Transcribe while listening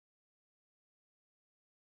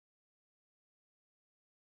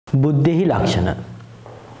බුද්ධිහි ලක්ෂණ.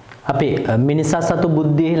 අපි මිනිසා සතු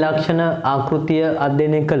බුද්ධිහි ලක්ෂණ ආකෘතිය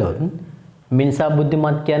අධ්‍යයනය කළොත් මිනිසා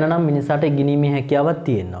බුද්ධිමත් කියන නම් මිනිසාට ඉගෙනීමේ හැකියාවක්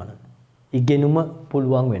තියෙන්න ඕන. ඉගෙනුම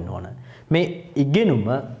පුළුවන් වෙන්න ඕන. මේ ඉගෙනුම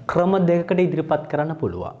ක්‍රම දෙකකට ඉදිරිපත් කරන්න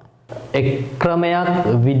පුළුවන්. එක් ක්‍රමයක්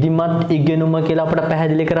විධිමත් ඉගෙනුම කියලා අපිට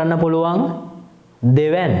පැහැදිලි කරන්න පුළුවන්.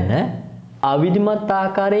 දෙවැන්න අවිධිමත්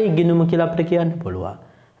ආකාරයේ ඉගෙනුම කියලා අපිට කියන්න පුළුවන්.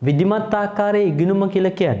 විධිමත් ආකාරයේ ඉගෙනුම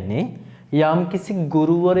කියලා කියන්නේ යම්කිසි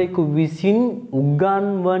ගුරුවරයෙකු විසින්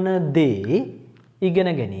උගන්වන දේ ඉගෙන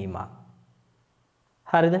ගැනීම.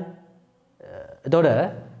 හරිද? එතකොට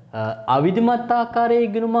අවිධිමත් ආකාරයේ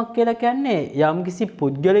ඉගෙනුමක් කියලා කියන්නේ යම්කිසි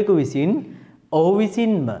පුද්ගලයෙකු විසින් ඔහු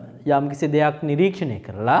විසින්ම යම්කිසි දෙයක් නිරීක්ෂණය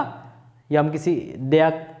කරලා යම්කිසි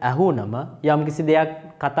දෙයක් ඇහුනම යම්කිසි දෙයක්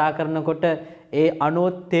කතා කරනකොට ඒ අනුව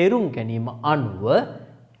තේරුම් ගැනීම අනුව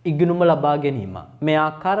ඉගෙනුම ලබා ගැනීම. මේ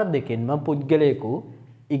ආකාර දෙකෙන්ම පුද්ගලයෙකු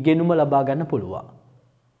ඉගෙනුම ලබා ගන්න පුළුවන්.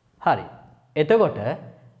 හරි. එතකොට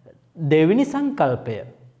දෙවෙනි සංකල්පය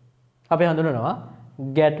අපි හඳුනනවා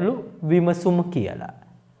ගැටලු විමසුම කියලා.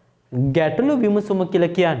 ගැටලු විමසුම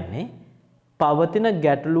කියලා කියන්නේ පවතින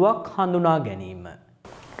ගැටලුවක් හඳුනා ගැනීම.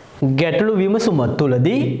 ගැටලු විමසුම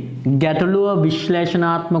තුළදී ගැටලුව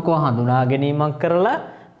විශ්ලේෂණාත්මකව හඳුනා ගැනීමක් කරලා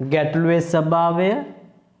ගැටලුවේ ස්වභාවය,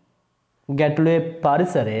 ගැටලුවේ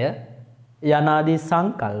පරිසරය යනාදී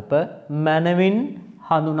සංකල්ප මනවින්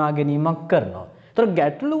හඳුනා ගැනීමක් කරනවා. ඒතර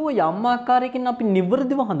ගැටලුව යම් ආකාරයකින් අපි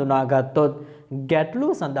නිවර්දිව හඳුනාගත්තොත්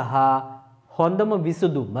ගැටලුව සඳහා හොඳම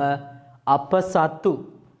විසඳුම අප සතු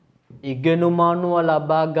ඉගෙනුම අනුව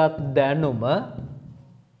ලබාගත් දැනුම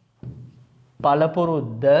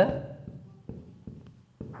පළපුරුද්ද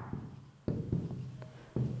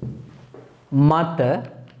මත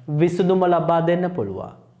විසඳුම ලබා දෙන්න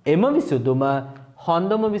පුළුවන්. එම විසඳුම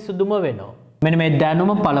හොඳම විසඳුම වෙනවා. මෙන්න මේ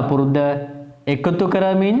දැනුම පළපුරුද්ද එකතු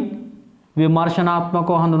කරමින්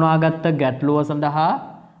විමර්ශනාත්මකව හඳුනාගත්ත ගැටලුව සඳහා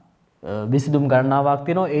විසඳුම් ගණනාවක්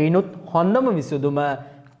තියෙනවා. ඒනොත් හොඳම විසඳුම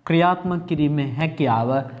ක්‍රියාත්මක කිරීමේ හැකියාව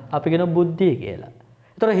අපි කියන බුද්ධිය කියලා.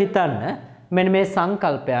 ඒතර හිතන්න මෙන්න මේ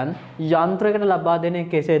සංකල්පයන් යන්ත්‍රයකට ලබා දෙන්නේ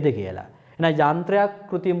කෙසේද කියලා. එහෙනම් යන්ත්‍රයක්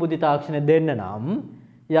කෘත්‍රිම බුද්ධි තාක්ෂණය දෙන්න නම්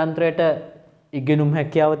යන්ත්‍රයට ඉගෙනුම්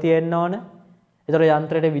හැකියාව තියෙන්න ඕන. ඒතර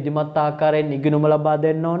යන්ත්‍රයට විධිමත් ආකාරයෙන් ඉගෙනුම ලබා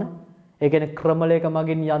දෙන්න ඕන. ඒ කියන්නේ ක්‍රමලයක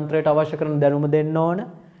මගින් යන්ත්‍රයට අවශ්‍ය කරන දැනුම දෙන්න ඕන.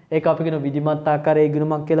 ඒක අපි කියන විධිමත් ආකාරයේ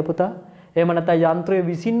ඉගෙනුමක් කියලා පුතා. එහෙම නැත්නම් යන්ත්‍රය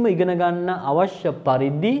විසින්ම ඉගෙන ගන්න අවශ්‍ය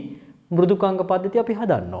පරිදි මෘදුකාංග පද්ධතිය අපි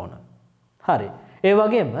හදන්න ඕන. හරි. ඒ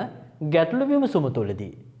වගේම ගැටලු විමසුම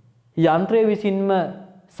තුළදී යන්ත්‍රය විසින්ම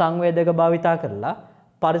සංවේදක භාවිතා කරලා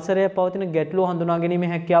පරිසරයේ පවතින ගැටලු හඳුනා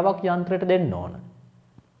ගැනීමේ හැකියාවක් යන්ත්‍රයට දෙන්න ඕන.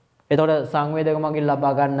 එතකොට සංවේදක මගින්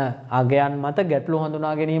ලබා ගන්න අගයන් මත ගැටලු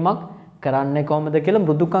හඳුනා ගැනීමක් කරන්නේ කොහොමද කියලා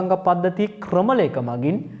මෘදුකාංග පද්ධතිය ක්‍රමලයක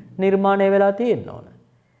මගින් නිර්මාණය වෙලා තියෙන්න ඕන.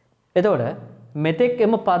 එතකොට මෙතෙක්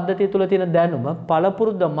එම පද්ධතිය තුළ තියෙන දැනුම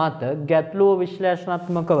පළපුරුද්ද මත ගැටලුව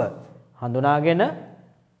විශ්ලේෂණාත්මකව හඳුනාගෙන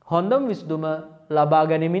හොඳම විසඳුම ලබා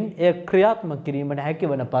ගැනීමෙන් එය ක්‍රියාත්මක කිරීමට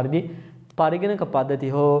හැකිවන පරිදි පරිගණක පද්ධති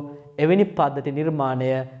හෝ එවැනි පද්ධති නිර්මාණය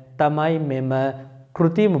තමයි මෙම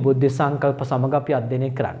කෘත්‍රිම බුද්ධි සංකල්ප සමග අපි අධ්‍යයනය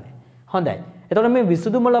කරන්නේ. හොඳයි. එතකොට මේ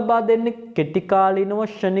විසඳුම ලබා දෙන්නේ කෙටි කාලිනව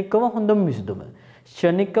ක්ෂණිකව හොඳම විසඳුම.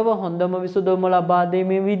 ක්ෂණිකව හොඳම විසඳුම ලබා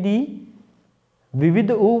දීමේ විදී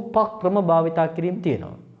විවිධ උපක්‍රම භාවිතා කිරීම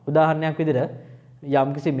තියෙනවා. උදාහරණයක් විදිහට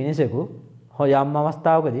යම්කිසි මිනිසෙකු යම්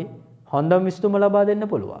අවස්ථාවකදී හොඳම විසඳුම ලබා දෙන්න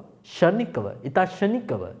පුළුවන්. ක්ෂණිකව, ඊට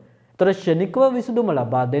ක්ෂණිකව. ඒතර ක්ෂණිකව විසඳුම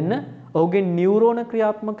ලබා දෙන්න ඔහුගේ නියුරෝන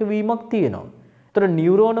ක්‍රියාත්මක වීමක් තියෙනවා. ඒතර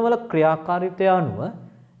නියුරෝන වල ක්‍රියාකාරීත්වය අනුව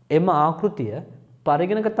එම ආකෘතිය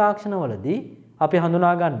පරිගණක තාක්ෂණවලදී අපි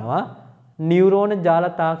හඳුනා ගන්නවා නියුරෝන ජාල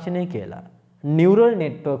තාක්ෂණය කියලා. නියුරල්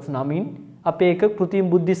නෙට්වර්ක්ස් නමින් අපි ඒක කෘත්‍රිම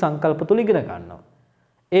බුද්ධි සංකල්ප තුල ඉගෙන ගන්නවා.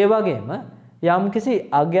 ඒ වගේම යම්කිසි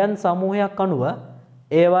අගයන් සමූහයක් අනුව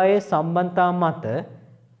ඒවායේ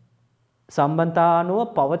සම්බන්ධතා අනුව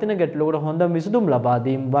පවතින ගැටලුවකට හොඳ විසඳුම් ලබා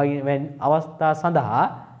දීම අවස්ථා සඳහා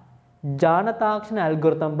ජාන තාක්ෂණ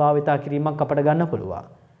ඇල්ගොරිතම් භාවිතා කිරීමක් අපට ගන්න පුළුවන්.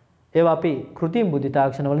 ඒවා අපි කෘත්‍රිම බුද්ධි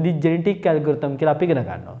තාක්ෂණවලදී ජෙනටික් ඇල්ගොරිතම් කියලා අපි ඉගෙන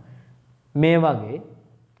ගන්නවා. මේ වගේ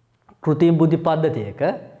කෘත්‍රිම බුද්ධි පද්ධතියක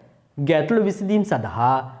ගැටලු විසඳීම්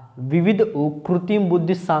සඳහා විවිධ කෘත්‍රිම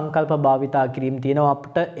බුද්ධි සංකල්ප භාවිතා කිරීම තියෙනවා.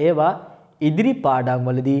 අපිට ඒවා ඉදිරි පාඩම්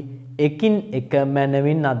වලදී එකින් එක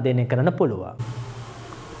මනවින් අධ්‍යයනය කරන්න පුළුවන්.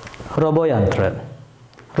 රොබෝ යන්ත්‍ර.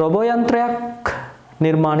 රොබෝ යන්ත්‍රයක්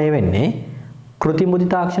නිර්මාණය වෙන්නේ කෘත්‍රිම බුද්ධි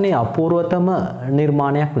තාක්ෂණයේ අපූර්වතම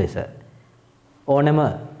නිර්මාණයක් ලෙස. ඕනෑම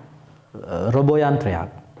රොබෝ යන්ත්‍රයක්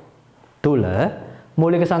තුල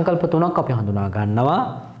මූලික සංකල්ප තුනක් අපි හඳුනා ගන්නවා.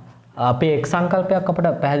 අපි එක් සංකල්පයක් අපිට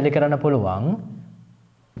පැහැදිලි කරන්න පුළුවන්.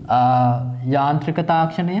 යාන්ත්‍රික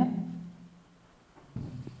තාක්ෂණය,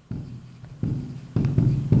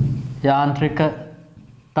 යාන්ත්‍රික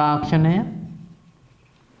තාක්ෂණය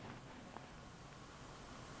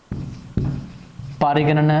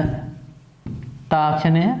පරිගණන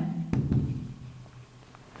තාක්ෂණය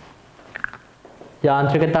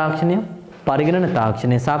යාන්ත්‍රික තාක්ෂණය පරිගණන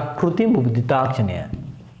තාක්ෂණය සහ කෘත්‍රිම බුද්ධි තාක්ෂණය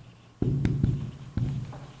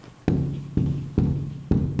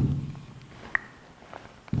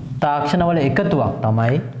තාක්ෂණවල එකතුවක්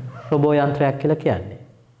තමයි රොබෝ යන්ත්‍රයක් කියලා කියන්නේ.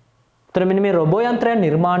 ඒතර මෙන්න මේ රොබෝ යන්ත්‍රය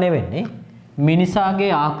නිර්මාණය වෙන්නේ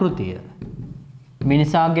මිනිසාගේ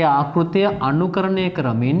ආකෘතිය අනුකරණය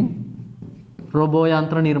කරමින් රොබෝ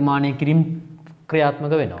යන්ත්‍ර නිර්මාණය කිරීම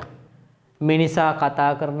ක්‍රියාත්මක වෙනවා. මිනිසා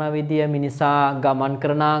කතා කරන විදිය, මිනිසා ගමන්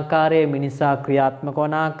කරන ආකාරය, මිනිසා ක්‍රියාත්මක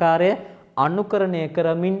වන ආකාරය අනුකරණය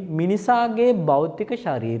කරමින් මිනිසාගේ භෞතික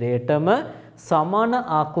ශරීරයටම සමාන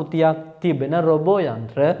ආකෘතියක් තිබෙන රොබෝ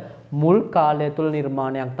යන්ත්‍ර මුල් කාලය තුල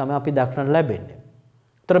නිර්මාණයක් තමයි අපි දක්නට ලැබෙන්නේ.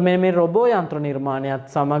 ඒතර මේ රොබෝ යන්ත්‍ර නිර්මාණයත්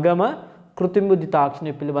සමගම කෘත්‍රිම බුද්ධි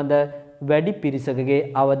තාක්ෂණය පිළිබඳ වැඩි පිරිසකගේ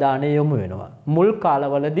අවධානය යොමු වෙනවා. මුල්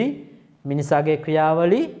කාලවලදී මිනිසාගේ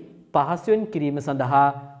ක්‍රියාවලි පහසුවෙන් කිරීම සඳහා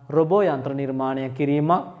රොබෝ යන්ත්‍ර නිර්මාණය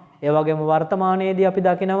කිරීමක්, ඒ වගේම වර්තමානයේදී අපි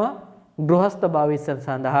දකිනවා ගෘහස්ත භාවිත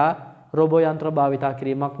සඳහා රොබෝ යන්ත්‍ර භාවිතා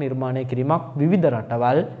කිරීමක්, නිර්මාණය කිරීමක් විවිධ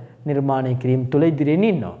රටවල් නිර්මාණය කිරීම තුළ ඉදිරියෙන්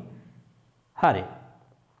ඉන්නවා. හරි.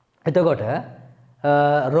 එතකොට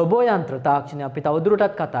රොබෝ යන්ත්‍ර තාක්ෂණය අපි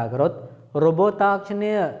තවදුරටත් කතා කරොත් රොබෝ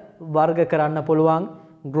තාක්ෂණය වර්ග කරන්න පුළුවන්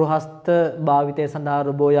ගෘහස්ත භාවිතය සඳහා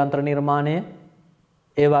රොබෝ යන්ත්‍ර නිර්මාණය,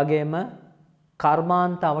 ඒ වගේම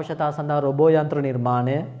කර්මාන්ත අවශ්‍යතා සඳහා රොබෝ යන්ත්‍ර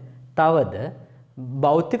නිර්මාණය, තවද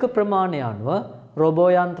භෞතික ප්‍රමාණය අනුව රොබෝ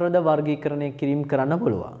යන්ත්‍රද වර්ගීකරණය කිරීම කරන්න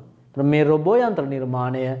පුළුවන්. මේ රොබෝ යන්ත්‍ර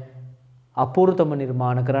නිර්මාණය අපූර්වතම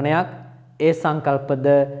නිර්මාණකරණයක්. ඒ සංකල්පද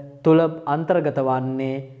තුල අන්තර්ගත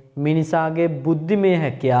වන්නේ මිනිසාගේ බුද්ධිමය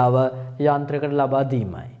හැකියාව යන්ත්‍රයකට ලබා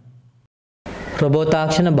දීමයි. රොබෝ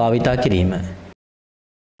තාක්ෂණ භාවිතා කිරීම.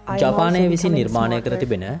 ජපානයේ විසින් නිර්මාණය කර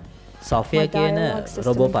තිබෙන සොෆියා කියන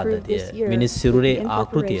රොබෝ පද්ධතිය මිනිස් සිරුරේ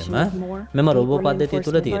ආකෘතියම මෙම රොබෝ පද්ධතිය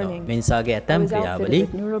තුල තියෙනවා. මිනිසාගේ ඇතැම් ක්‍රියාවලි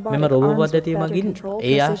මෙම රොබෝ පද්ධතිය මගින්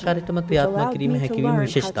ඒ ආකාරයටම ක්‍රියාත්මක කිරීම හැකිවීම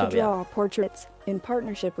විශේෂතාවයක්.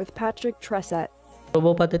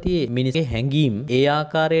 රොබෝ පද්ධතියේ මිනිසගේ හැඟීම් ඒ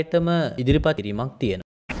ආකාරයටම ඉදිරිපත් කිරීමක් තියෙනවා.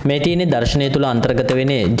 මේ තියෙන දර්ශනය තුල අන්තර්ගත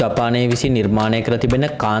වෙන්නේ ජපානයේ විසින් නිර්මාණය කර තිබෙන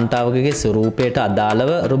කාන්තාවකගේ ස්වරූපයට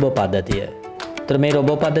අදාළව රොබෝ පද්ධතිය. ඒතර මේ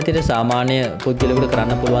රොබෝ පද්ධතියට සාමාන්‍ය පුද්ගලයෙකුට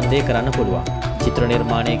කරන්න පුළුවන් දේ කරන්න පුළුවන්. චිත්‍ර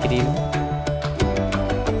නිර්මාණය කිරීම,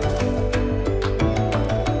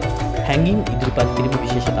 හැඟීම් ඉදිරිපත් කිරීම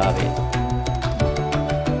විශේෂතාවය.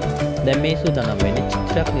 දැන් මේ සූදානම් වෙන්නේ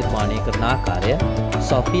චිත්‍රයක් නිර්මාණය කරන ආකාරය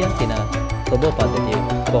සොෆියා කියන රොබෝ පද්ධතිය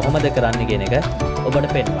කොහොමද කරන්නේ කියන එක ඔබට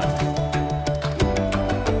පෙන්වන්න.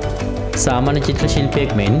 සාමාන්‍ය චිත්‍ර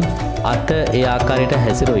ශිල්පියෙක් මෙන් අත ඒ ආකාරයට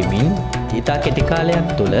හැසිරෙමින් ඉතා කෙටි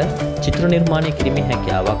කාලයක් තුළ චිත්‍ර නිර්මාණය කිරීමේ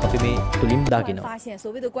හැකියාවක් අපි මේ තුලින් දකිනවා.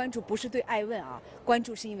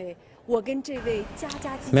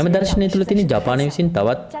 මෙම දර්ශනය තුළ තියෙන ජපානය විසින්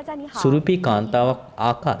තවත් සුරුපී කාන්තාවක්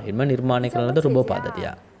ආකාරයෙන්ම නිර්මාණය කරන ලද රොබෝ පද්ධතිය.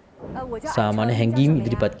 සාමාන්‍ය හැඟීම්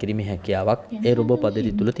ඉදිරිපත් කිරීමේ හැකියාවක් ඒ රොබෝ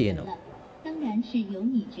පද්ධතිය තුළ තියෙනවා.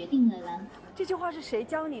 这句话是谁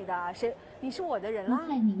教你的？谁？你是我的人啦。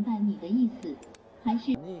不太明白你的意思，还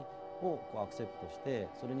是？をアクセプトして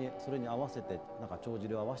それに合わせてなんか帳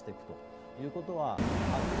尻を合わせていくということは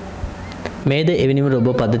මේද එවැනිම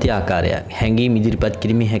රොබෝ පද්ධතිය ආකාරයක්. හැඟීම් ඉදිරිපත්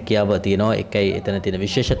කිරීමේ හැකියාව තියෙනවා. එකයි එතන තියෙන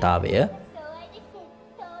විශේෂතාවය.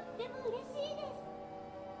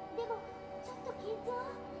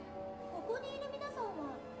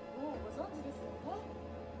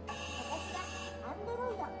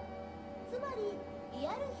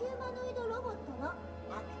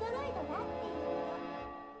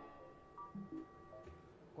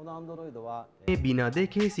 बिना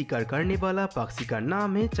देखे शिकार करने वाला पक्षी का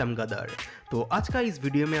नाम है चमगादड़। तो आज का इस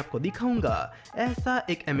वीडियो में आपको दिखाऊंगा ऐसा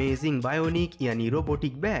एक अमेजिंग बायोनिक यानी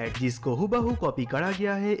रोबोटिक बैट जिसको हुबहू कॉपी करा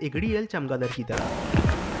गया है एक रियल चमगादड़ की तरह।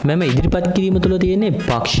 මම ඉදිරිපත් කිරීම තුළ තියෙන්නේ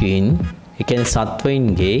පක්ෂීන්, ඒ කියන්නේ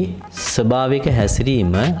සත්වයින්ගේ ස්වභාවික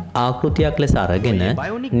හැසිරීම ආකෘතියක් ලෙස අරගෙන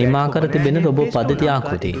නිමා කර තිබෙන රොබෝ පද්ධති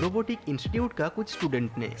ආකෘතිය. रोबोटिक इंस्टीट्यूट का कुछ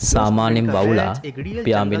स्टूडेंट ने සාමාන්‍යයෙන් බවුලා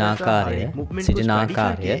පියාඹන ආකාරය, සිටින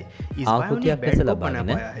ආකාරය ආකෘතියක් ලෙස ලබාගෙන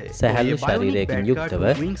සැහැල්ලු ශරීරයකින් යුක්තව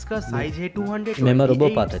මෙම රොබෝ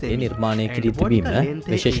පද්ධතිය නිර්මාණය කර තිබීම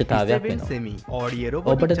විශේෂතාවයක් වෙනවා.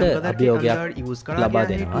 ඔබට අභියෝගයක් ලබා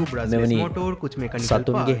දෙනවා. මෙවැනි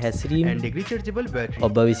සතුන්ගේ හැසිරීම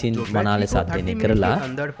ඔබ විසින් මනා ලෙස අධ්‍යයනය කරලා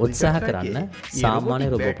උත්සාහ කරන්න සාමාන්‍ය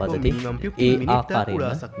රොබෝ පද්ධති ඒ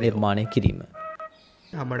ආකාරයෙන්ම නිර්මාණය කිරීම.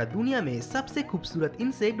 हमारा दुनिया में सबसे खूबसूरत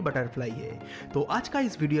इंसेक्ट बटरफ्लाई है। तो आज का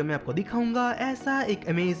इस वीडियो में आपको दिखाऊंगा ऐसा एक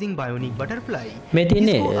अमेजिंग बायोनिक बटरफ्लाई මේ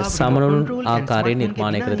තියෙන්නේ සාමාන්‍ය ආකාරයේ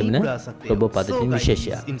නිර්මාණය කර තිබෙන රොබෝ පද්ධතිය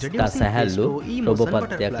විශේෂය. තා සැහැල්ලු රොබෝ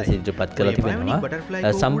පද්ධතියක් ලෙස ඉදිරිපත් කරලා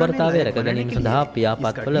තිබෙනවා. සම්බරතාවය රැක ගැනීම සඳහා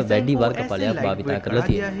පියාපත්වල වැඩි වර්ගඵලයක් භාවිත කරලා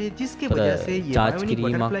තියෙනවා. චාර්ජ්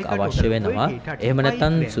කිරීමක් අවශ්‍ය වෙනවා. එහෙම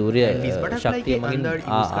නැත්නම් සූර්ය ශක්තිය මගින්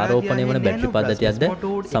ආරෝපණය වන බැටරි පද්ධතියක්ද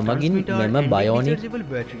සමගින් මෙම බයෝනික්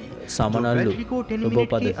සමනල්ලු රොබෝ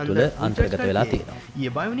පද්ධතිය තුළ අන්තර්ගත වෙලා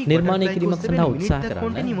තියෙනවා. නිර්මාණය කිරීමක් සඳහා උත්සාහ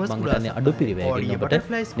කරන්න මම හිතන්නේ අඩු පිරිවැයකින් ඔබට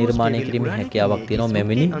निर्माण කිරීමේ හැකියාවක් තියෙනවා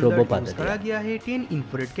මෙවැනි රොබෝ පද්ධතිය. करा गया है 10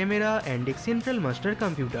 इंफ्रारेड कैमरा एंड एक सेंट्रल मास्टर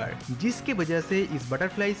कंप्यूटर जिसके वजह से इस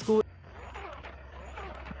बटरफ्लाइज को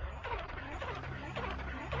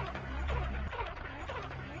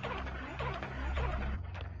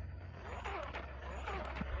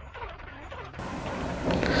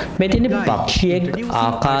මේ තියෙන පක්ෂියෙක්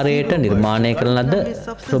ආකාරයට නිර්මාණය කරන ලද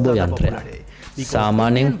රොබෝ යන්ත්‍රයක්.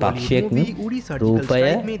 සාමාන්‍යයෙන් පක්ෂියෙක් රූපය,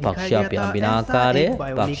 පක්ෂයා පියාඹින ආකාරය,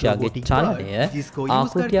 පක්ෂයාගේ ඡන්දය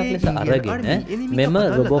ආකෘතියක් ලෙස අරගෙන මෙම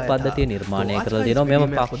රොබෝ පද්ධතිය නිර්මාණය කරලා දෙනවා. මෙම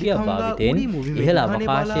පක්ෂියා භාවිතයෙන් ඉහළ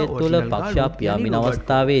අවකාශය තුළ පක්ෂයා පියාඹින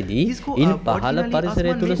අවස්ථාවේදී ඉන් පහළ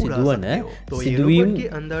පරිසරය තුළ සිදුවන සිදුවීම්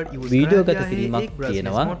වීඩියෝගත කිරීමක්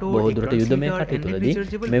තියෙනවා. බොහෝ දුරට යුදමය කටයුතුවලදී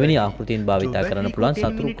මෙවැනි ආකෘතීන් භාවිත කරන්න පුළුවන්.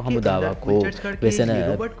 සතුරු හමුදාවක් හෝ වෙසෙන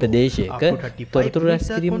ප්‍රදේශයක තොරතුරු රැස්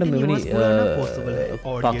කිරීමට මෙවැනි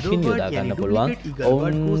පක්ෂීන් යොදා ගන්න පුළුවන්.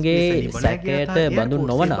 ඔවුන්ගේ සැකයට බඳුන්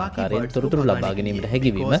නොවන ආකාරයෙන් තොරතුරු ලබා ගැනීමට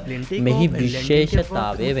හැකියවීම මෙහි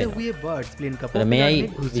විශේෂතාවය වෙනවා. මෙයයි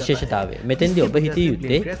විශේෂතාවය. මෙතෙන්දී ඔබ හිතිය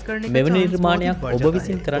යුත්තේ මෙවැනි නිර්මාණයක් ඔබ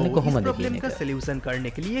විසින් කරන්නේ කොහොමද කියන එක.